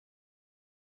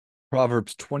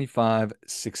Proverbs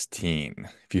 25:16.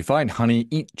 If you find honey,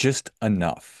 eat just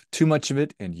enough. Too much of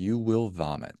it, and you will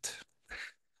vomit.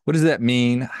 What does that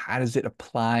mean? How does it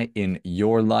apply in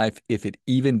your life, if it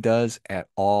even does at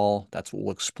all? That's what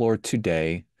we'll explore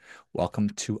today. Welcome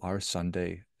to our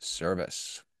Sunday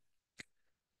service.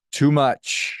 Too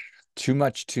much, too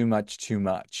much, too much, too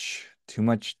much, too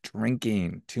much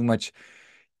drinking, too much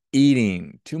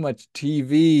eating, too much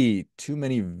TV, too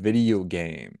many video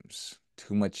games,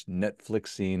 too much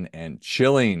Netflixing and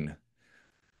chilling,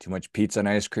 too much pizza and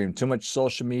ice cream, too much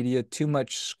social media, too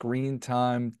much screen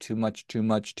time, too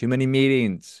many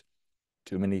meetings,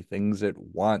 too many things at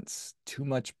once, too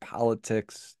much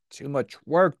politics, too much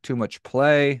work, too much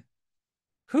play.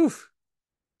 Whew.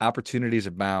 Opportunities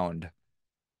abound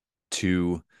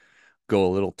to go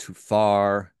a little too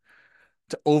far,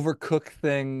 to overcook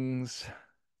things,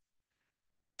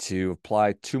 to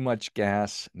apply too much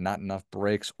gas, not enough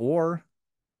brakes, or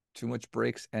too much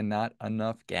brakes and not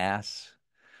enough gas.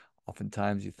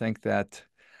 Oftentimes, you think that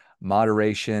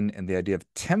moderation and the idea of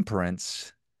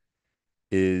temperance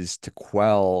is to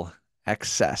quell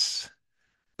excess,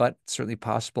 but it's certainly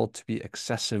possible to be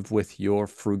excessive with your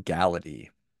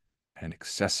frugality and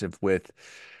excessive with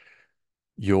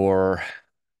your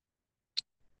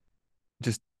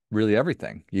just really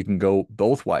everything. You can go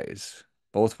both ways,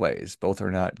 both ways. Both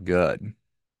are not good.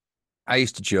 I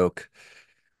used to joke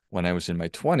when I was in my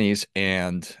 20s,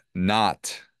 and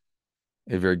not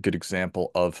a very good example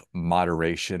of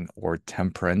moderation or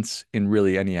temperance in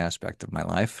really any aspect of my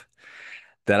life,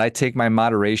 that I take my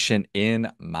moderation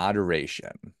in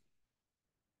moderation.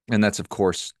 And that's, of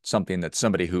course, something that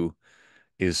somebody who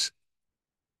is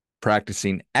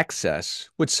practicing excess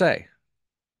would say.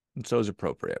 And so is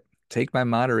appropriate. Take my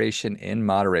moderation in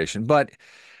moderation. But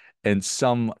in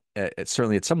some,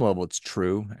 certainly at some level, it's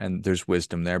true. And there's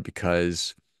wisdom there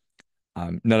because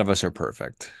none of us are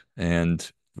perfect.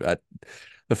 And that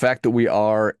the fact that we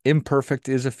are imperfect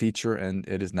is a feature and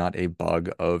it is not a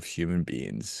bug of human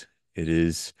beings. It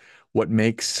is what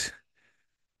makes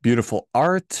beautiful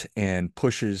art and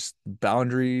pushes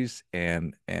boundaries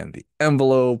and the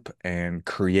envelope and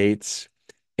creates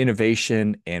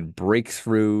innovation and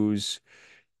breakthroughs.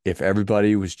 If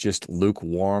everybody was just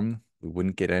lukewarm, we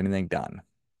wouldn't get anything done.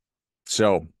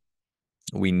 So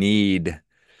we need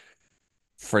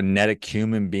frenetic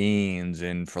human beings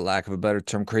and, for lack of a better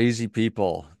term, crazy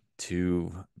people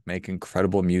to make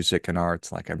incredible music and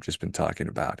arts like I've just been talking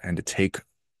about, and to take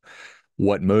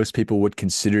what most people would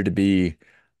consider to be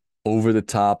over the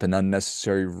top and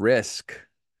unnecessary risk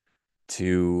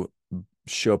to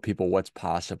show people what's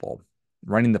possible.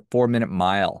 Running the 4 minute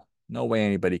mile. No way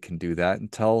anybody can do that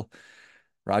until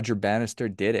Roger Bannister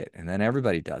did it, and then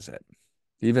everybody does it.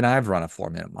 Even I've run a 4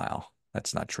 minute mile.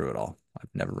 That's not true at all. I've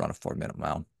never run a 4 minute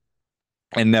mile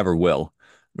and never will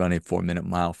run a 4 minute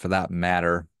mile for that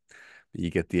matter. You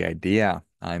get the idea.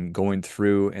 I'm going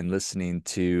through and listening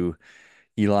to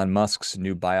Elon Musk's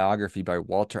new biography by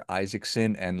Walter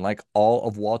Isaacson. And like all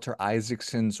of Walter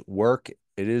Isaacson's work,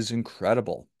 it is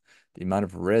incredible. The amount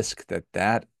of risk that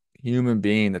that human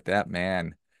being, that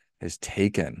man has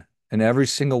taken in every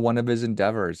single one of his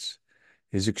endeavors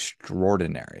is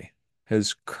extraordinary.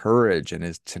 His courage and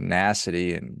his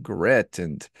tenacity and grit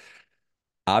and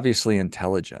obviously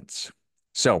intelligence.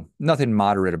 So nothing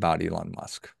moderate about Elon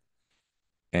Musk.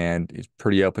 And he's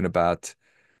pretty open about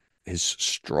his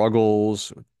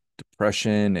struggles with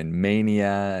depression and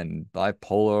mania and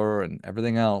bipolar and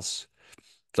everything else.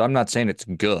 So I'm not saying it's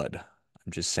good.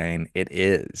 I'm just saying it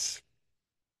is.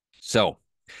 So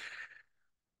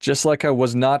just like I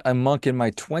was not a monk in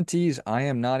my 20s, I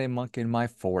am not a monk in my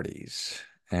 40s.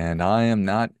 And I am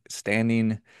not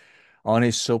standing on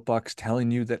a soapbox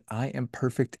telling you that I am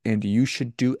perfect and you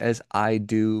should do as I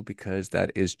do, because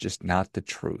that is just not the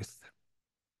truth.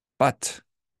 But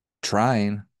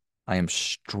trying, I am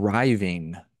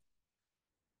striving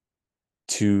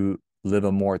to live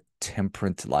a more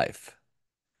temperate life,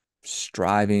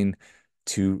 striving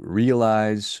to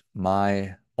realize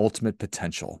my ultimate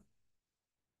potential,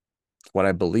 what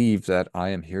I believe that I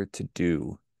am here to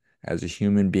do as a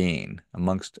human being,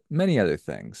 amongst many other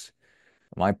things.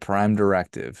 My prime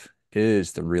directive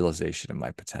is the realization of my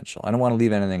potential. I don't want to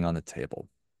leave anything on the table.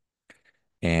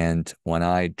 And when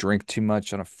I drink too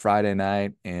much on a Friday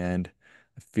night and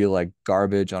I feel like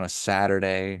garbage on a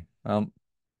Saturday,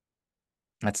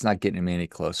 that's not getting me any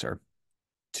closer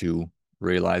to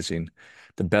realizing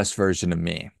the best version of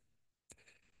me.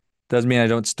 Doesn't mean I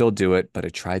don't still do it, but I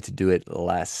try to do it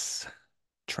less.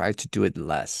 Try to do it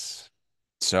less.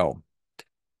 So,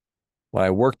 what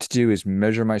I work to do is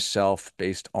measure myself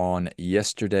based on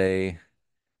yesterday,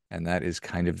 and that is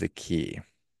kind of the key.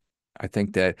 I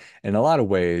think that in a lot of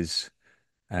ways,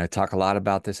 and I talk a lot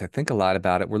about this, I think a lot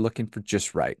about it, we're looking for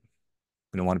just right.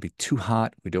 We don't want to be too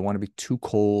hot. We don't want to be too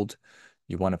cold.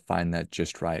 You want to find that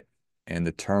just right. And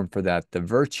the term for that, the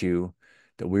virtue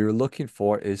that we were looking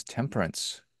for is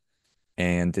temperance.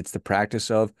 And it's the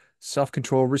practice of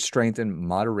self-control, restraint, and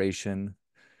moderation,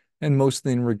 and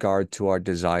mostly in regard to our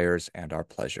desires and our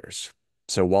pleasures.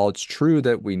 So while it's true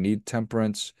that we need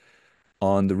temperance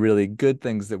on the really good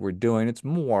things that we're doing, it's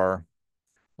more,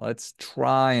 let's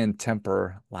try and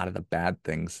temper a lot of the bad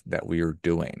things that we are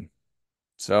doing.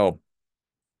 So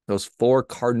those four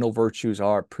cardinal virtues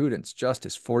are prudence,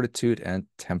 justice, fortitude, and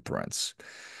temperance.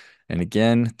 And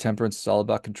again, temperance is all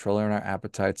about controlling our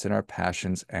appetites and our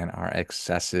passions and our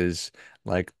excesses,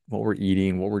 like what we're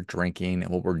eating, what we're drinking,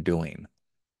 and what we're doing.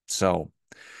 So,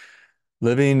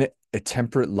 living a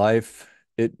temperate life,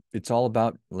 it's all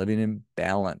about living in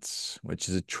balance, which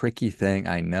is a tricky thing,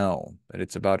 I know, but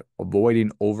it's about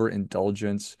avoiding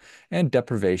overindulgence and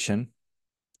deprivation.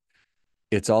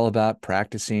 It's all about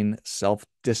practicing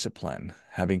self-discipline,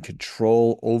 having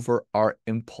control over our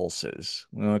impulses.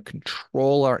 We want to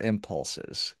control our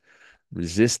impulses,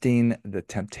 resisting the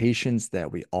temptations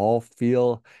that we all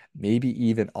feel, maybe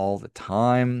even all the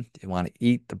time. We want to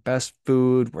eat the best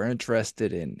food. We're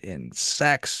interested in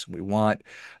sex. We want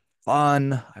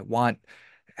fun. I want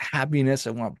happiness. I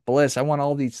want bliss. I want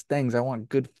all these things. I want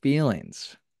good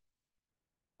feelings.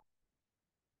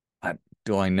 I,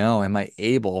 do I know? Am I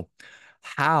able?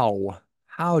 How?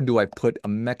 How do I put a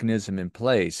mechanism in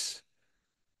place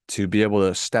to be able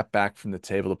to step back from the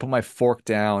table, to put my fork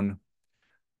down,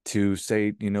 to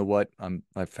say, you know what,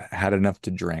 I've had enough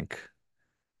to drink.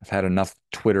 I've had enough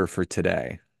Twitter for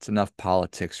today. It's enough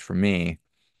politics for me.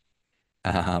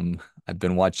 I've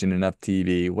been watching enough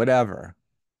TV, whatever.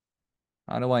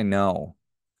 How do I know?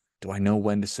 Do I know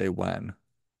when to say when?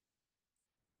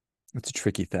 It's a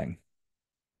tricky thing.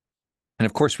 And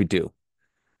of course we do.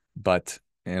 But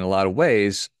in a lot of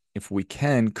ways, if we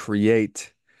can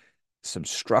create some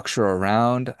structure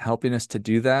around helping us to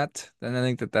do that, then I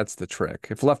think that that's the trick.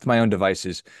 If left to my own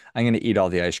devices, I'm going to eat all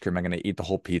the ice cream. I'm going to eat the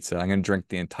whole pizza. I'm going to drink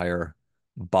the entire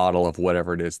bottle of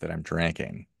whatever it is that I'm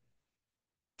drinking.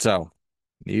 So,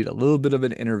 need a little bit of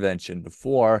an intervention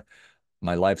before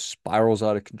my life spirals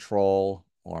out of control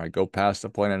or I go past the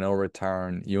point of no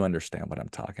return. You understand what I'm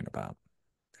talking about.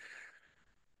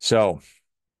 So,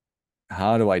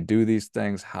 how do I do these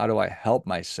things? How do I help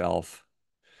myself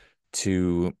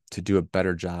to do a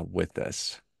better job with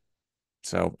this?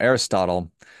 So, Aristotle,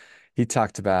 he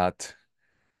talked about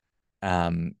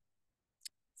um,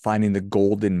 finding the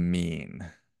golden mean.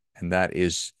 And that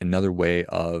is another way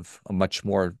of a much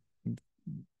more,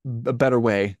 a better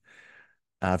way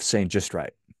of saying just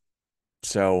right.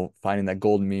 So finding that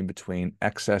golden mean between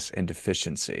excess and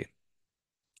deficiency.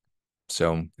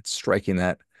 So it's striking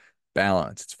that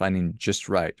balance. It's finding just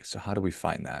right. So how do we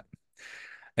find that?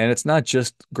 And it's not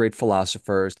just great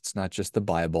philosophers. It's not just the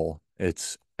Bible.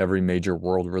 It's every major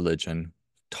world religion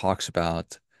talks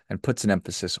about and puts an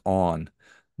emphasis on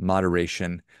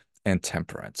moderation and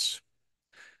temperance.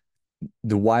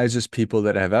 The wisest people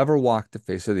that have ever walked the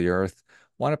face of the earth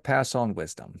want to pass on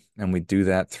wisdom. And we do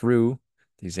that through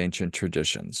these ancient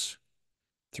traditions,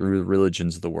 through the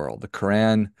religions of the world. The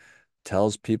Quran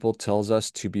tells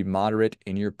us to be moderate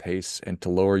in your pace and to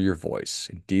lower your voice.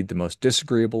 Indeed, the most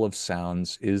disagreeable of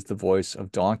sounds is the voice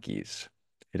of donkeys.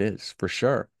 It is, for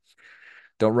sure.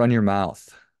 Don't run your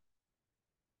mouth.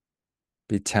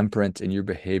 Be temperate in your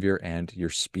behavior and your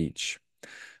speech.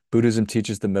 Buddhism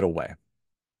teaches the middle way.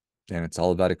 And it's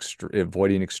all about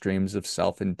avoiding extremes of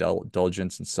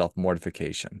self-indulgence and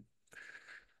self-mortification.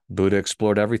 Buddha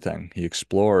explored everything.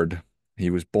 He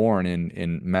was born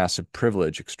in massive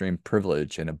privilege, extreme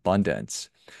privilege and abundance,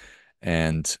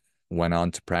 and went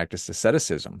on to practice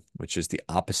asceticism, which is the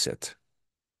opposite.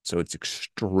 So it's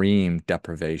extreme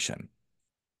deprivation.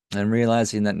 And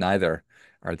realizing that neither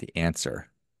are the answer.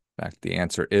 In fact, the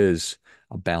answer is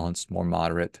a balanced, more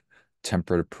moderate,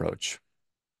 temperate approach.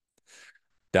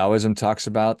 Taoism talks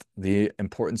about the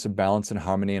importance of balance and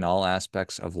harmony in all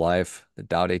aspects of life. The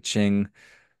Tao Te Ching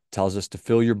tells us to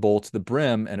fill your bowl to the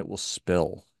brim and it will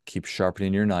spill. Keep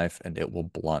sharpening your knife and it will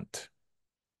blunt.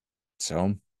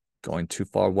 So, going too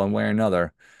far one way or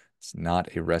another is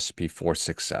not a recipe for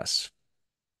success.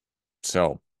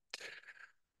 So,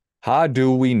 how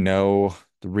do we know?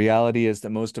 The reality is that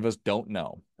most of us don't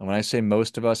know. And when I say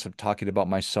most of us, I'm talking about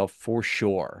myself for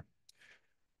sure.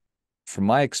 From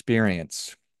my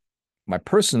experience, my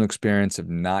personal experience of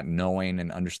not knowing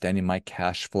and understanding my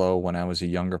cash flow when I was a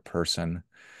younger person,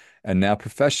 And now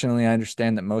professionally, I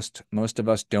understand that most of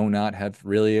us do not have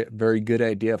really a very good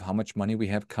idea of how much money we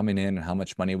have coming in and how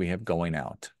much money we have going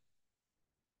out.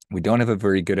 We don't have a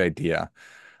very good idea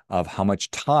of how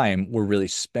much time we're really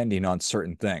spending on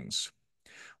certain things.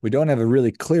 We don't have a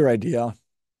really clear idea.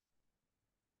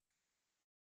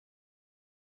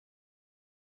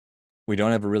 We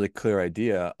don't have a really clear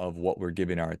idea of what we're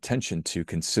giving our attention to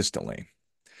consistently.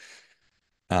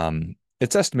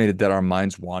 It's estimated that our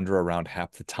minds wander around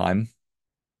half the time.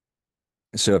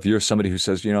 So if you're somebody who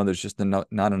says, there's just not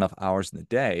enough hours in the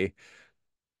day,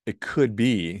 it could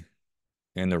be,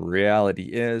 and the reality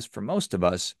is for most of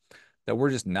us, that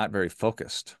we're just not very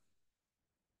focused.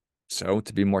 So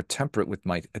to be more temperate with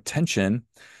my attention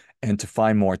and to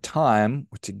find more time,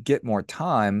 or to get more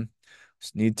time,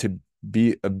 just need to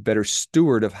be a better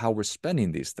steward of how we're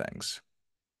spending these things.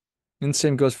 And the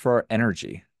same goes for our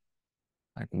energy.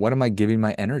 Like, what am I giving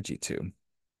my energy to?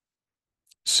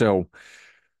 So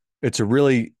it's a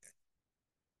really,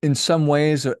 in some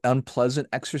ways, an unpleasant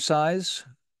exercise.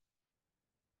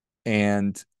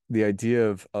 And the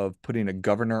idea of putting a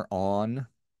governor on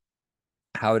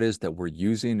how it is that we're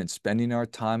using and spending our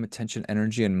time, attention,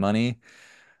 energy, and money,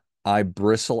 I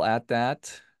bristle at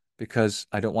that because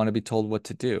I don't want to be told what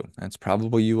to do. That's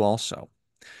probably you also.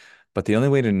 But the only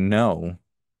way to know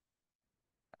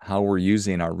how we're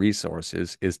using our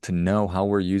resources is to know how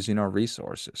we're using our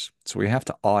resources. So we have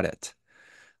to audit.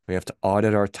 We have to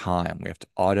audit our time. We have to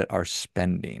audit our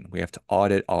spending. We have to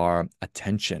audit our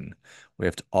attention. We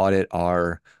have to audit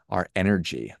our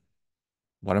energy.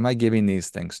 What am I giving these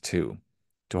things to?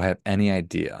 Do I have any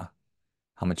idea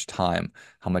how much time,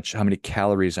 how many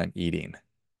calories I'm eating?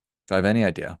 Do I have any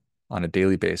idea on a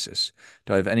daily basis?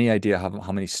 Do I have any idea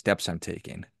how many steps I'm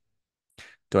taking?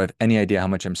 Do I have any idea how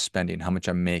much I'm spending, how much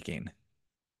I'm making?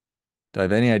 Do I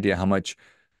have any idea how much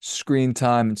screen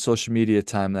time and social media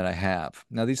time that I have?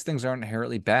 Now, these things aren't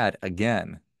inherently bad.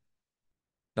 Again,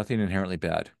 nothing inherently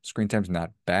bad. Screen time's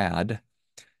not bad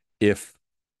if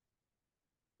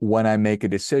when I make a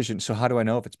decision. So how do I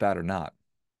know if it's bad or not?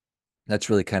 That's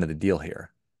really kind of the deal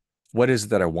here. What is it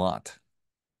that I want?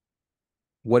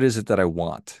 What is it that I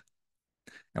want?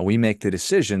 And we make the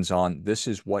decisions on this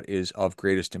is what is of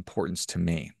greatest importance to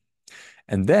me.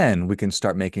 And then we can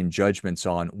start making judgments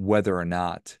on whether or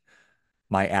not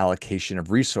my allocation of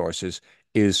resources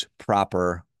is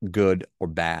proper, good, or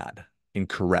bad,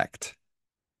 incorrect.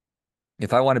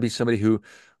 If I want to be somebody who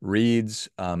reads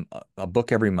a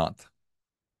book every month,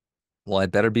 well, I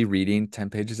better be reading 10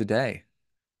 pages a day.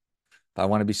 If I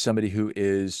want to be somebody who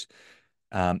is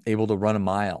able to run a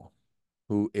mile,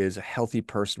 who is a healthy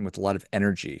person with a lot of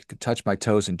energy, could touch my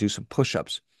toes and do some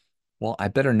push-ups, well, I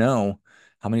better know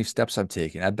how many steps I'm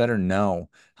taking. I better know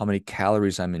how many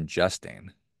calories I'm ingesting.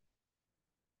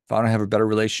 If I want to have a better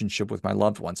relationship with my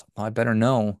loved ones, well, I better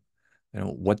know,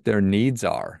 what their needs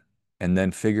are and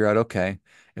then figure out, okay,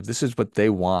 if this is what they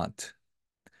want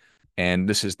and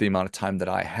this is the amount of time that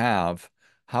I have,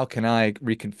 how can I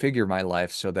reconfigure my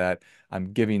life so that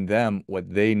I'm giving them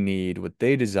what they need, what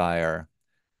they desire,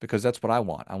 because that's what I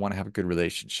want. I want to have a good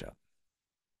relationship.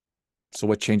 So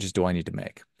what changes do I need to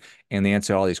make? And the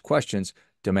answer to all these questions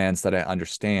demands that I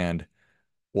understand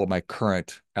what my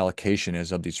current allocation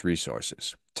is of these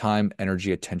resources. Time,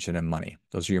 energy, attention, and money.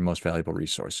 Those are your most valuable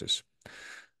resources.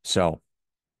 So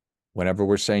whenever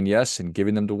we're saying yes and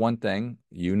giving them to one thing,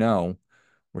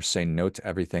 we're saying no to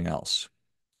everything else.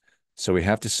 So we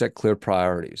have to set clear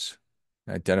priorities,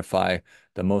 identify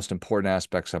the most important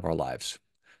aspects of our lives,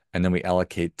 and then we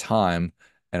allocate time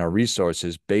and our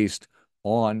resources based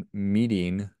on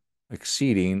meeting,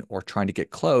 exceeding, or trying to get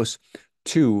close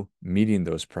to meeting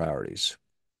those priorities.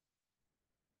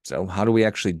 So how do we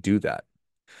actually do that?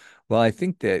 Well, I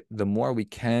think that the more we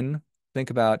can think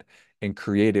about and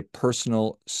create a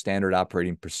personal standard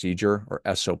operating procedure or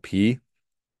SOP,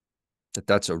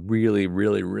 that's a really,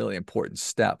 really, really important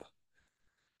step.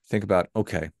 Think about,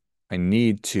 okay, I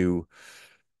need to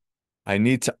I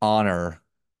need to honor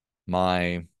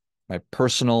my my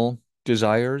personal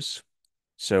desires.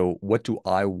 So what do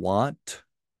I want?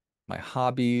 My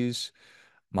hobbies,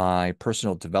 my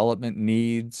personal development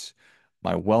needs,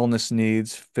 my wellness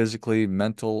needs, physically,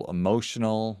 mental,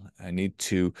 emotional. I need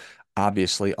to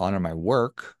obviously honor my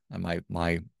work and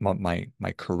my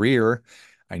career.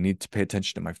 I need to pay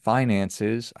attention to my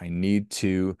finances. I need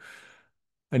to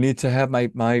have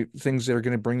my things that are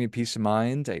going to bring me peace of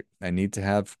mind. I need to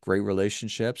have great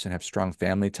relationships and have strong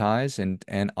family ties and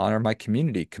honor my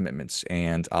community commitments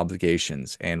and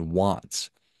obligations and wants.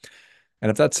 And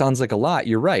if that sounds like a lot,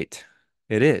 you're right.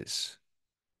 It is.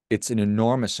 It's an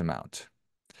enormous amount,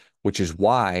 which is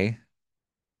why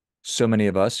So many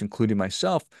of us, including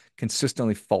myself,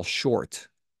 consistently fall short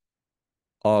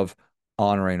of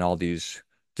honoring all these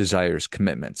desires,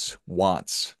 commitments,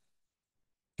 wants.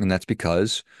 And that's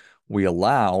because we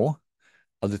allow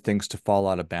other things to fall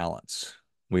out of balance.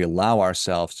 We allow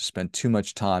ourselves to spend too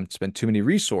much time, spend too many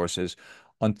resources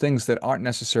on things that aren't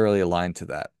necessarily aligned to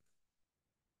that.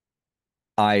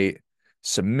 I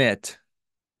submit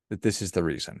that this is the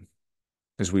reason,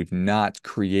 because we've not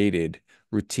created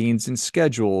routines and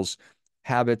schedules,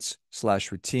 habits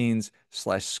slash routines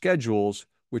slash schedules,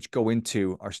 which go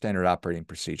into our standard operating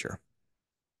procedure.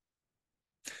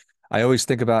 I always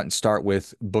think about and start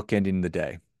with bookending the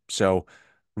day. So,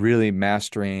 really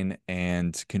mastering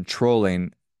and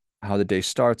controlling how the day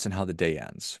starts and how the day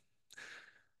ends.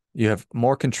 You have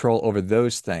more control over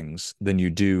those things than you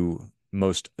do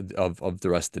most of the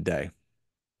rest of the day.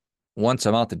 Once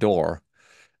I'm out the door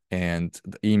and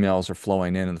the emails are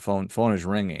flowing in and the phone is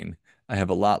ringing, I have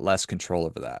a lot less control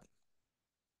over that.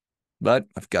 But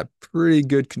I've got pretty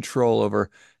good control over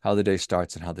how the day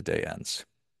starts and how the day ends.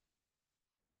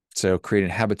 So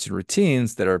creating habits and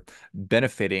routines that are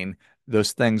benefiting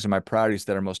those things and my priorities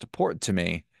that are most important to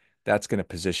me, that's going to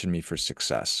position me for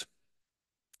success.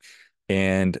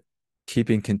 And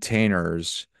keeping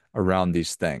containers around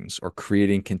these things or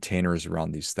creating containers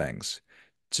around these things,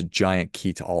 it's a giant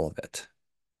key to all of it.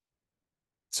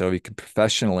 So you can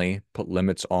professionally put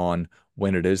limits on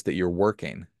when it is that you're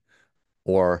working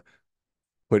or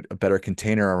put a better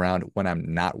container around when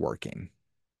I'm not working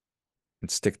and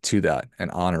stick to that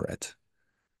and honor it.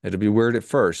 It'll be weird at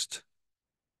first.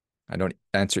 I don't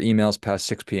answer emails past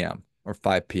 6 p.m. or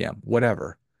 5 p.m.,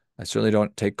 whatever. I certainly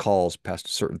don't take calls past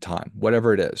a certain time,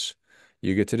 whatever it is.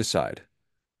 You get to decide,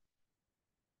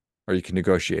 or you can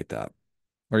negotiate that,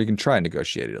 or you can try and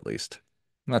negotiate it at least.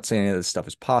 I'm not saying any of this stuff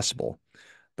is possible,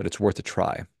 but it's worth a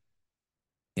try.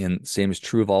 And same is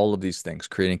true of all of these things,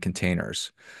 creating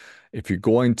containers. If you're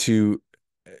going to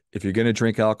if you're going to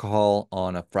drink alcohol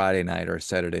on a Friday night or a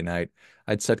Saturday night,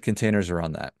 I'd set containers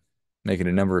around that. Make it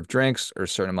a number of drinks or a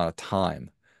certain amount of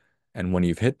time. And when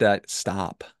you've hit that,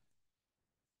 stop.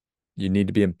 You need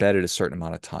to be in bed at a certain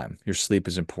amount of time. Your sleep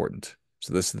is important.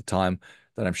 So this is the time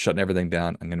that I'm shutting everything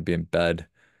down. I'm going to be in bed.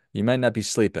 You might not be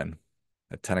sleeping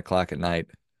at 10 o'clock at night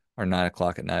or 9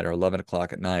 o'clock at night or 11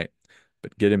 o'clock at night,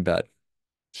 but get in bed,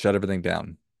 shut everything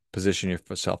down, position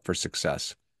yourself for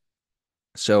success.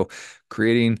 So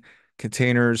creating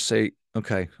containers, say,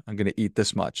 okay, I'm going to eat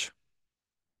this much.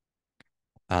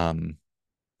 Um,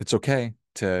 it's okay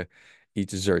to eat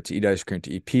dessert, to eat ice cream,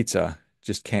 to eat pizza.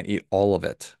 Just can't eat all of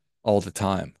it all the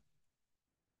time.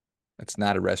 It's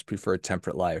not a recipe for a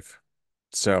temperate life.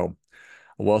 So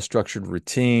a well-structured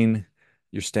routine,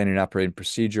 your standard operating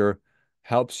procedure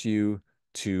helps you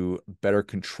to better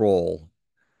control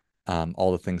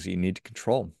all the things that you need to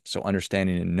control. So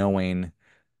understanding and knowing,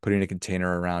 putting a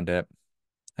container around it.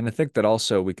 And I think that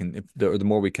also we can, if the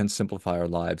more we can simplify our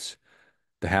lives,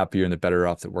 the happier and the better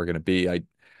off that we're going to be. I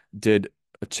did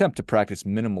attempt to practice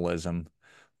minimalism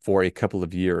for a couple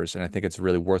of years, and I think it's a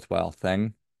really worthwhile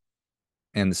thing.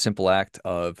 And the simple act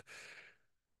of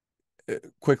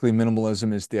quickly,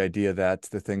 minimalism is the idea that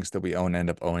the things that we own end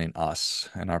up owning us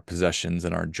and our possessions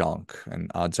and our junk.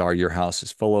 And odds are your house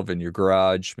is full of in your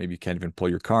garage. Maybe you can't even pull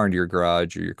your car into your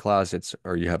garage or your closets,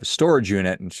 or you have a storage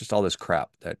unit, and it's just all this crap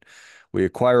that we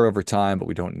acquire over time, but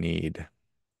we don't need.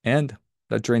 And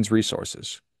that drains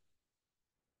resources.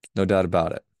 No doubt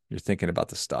about it. You're thinking about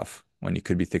the stuff when you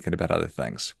could be thinking about other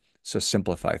things. So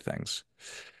simplify things.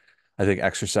 I think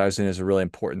exercising is a really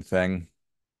important thing.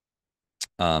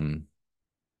 Um,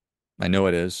 I know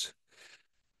it is.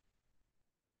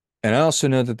 And I also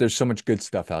know that there's so much good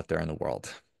stuff out there in the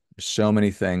world. There's so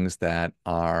many things that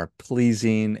are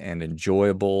pleasing and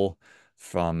enjoyable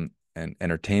from an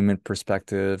entertainment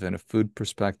perspective and a food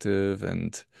perspective,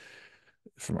 and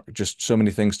from just so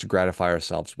many things to gratify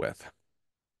ourselves with.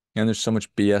 And there's so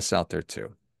much BS out there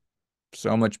too.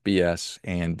 So much BS.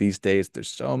 And these days, there's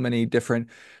so many different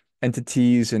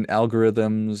entities and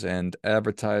algorithms and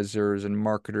advertisers and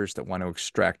marketers that want to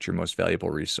extract your most valuable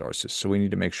resources. So we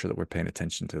need to make sure that we're paying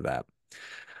attention to that.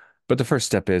 But the first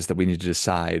step is that we need to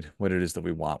decide what it is that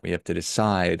we want. We have to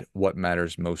decide what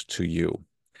matters most to you.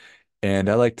 And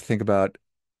I like to think about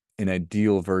an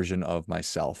ideal version of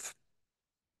myself.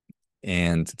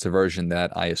 And it's a version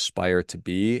that I aspire to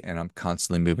be and I'm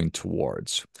constantly moving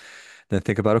towards. Then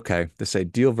think about, okay, this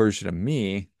ideal version of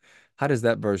me, how does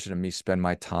that version of me spend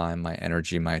my time, my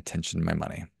energy, my attention, my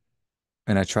money?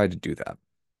 And I try to do that.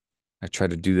 I try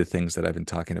to do the things that I've been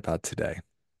talking about today.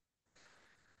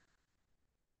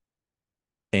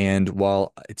 And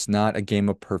while it's not a game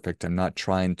of perfect, I'm not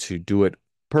trying to do it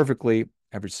perfectly.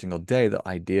 every single day, the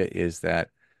idea is that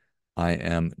I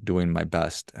am doing my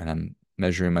best and I'm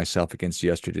measuring myself against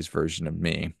yesterday's version of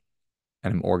me.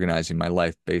 And I'm organizing my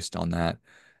life based on that.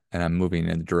 And I'm moving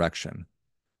in the direction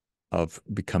of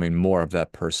becoming more of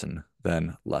that person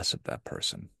than less of that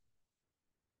person.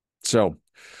 So,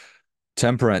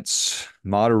 temperance,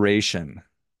 moderation,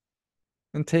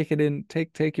 and take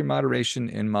your moderation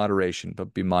in moderation,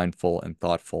 but be mindful and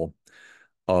thoughtful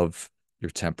of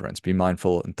your temperance. Be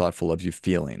mindful and thoughtful of your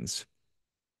feelings.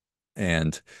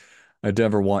 And I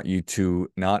never want you to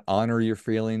not honor your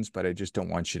feelings, but I just don't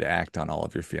want you to act on all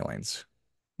of your feelings.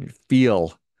 You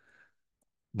feel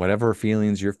whatever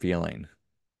feelings you're feeling,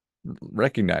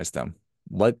 recognize them,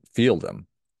 feel them,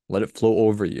 let it flow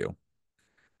over you,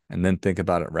 and then think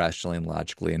about it rationally and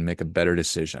logically and make a better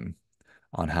decision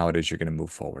on how it is you're going to move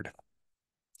forward.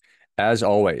 As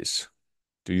always,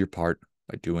 do your part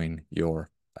by doing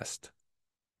your best.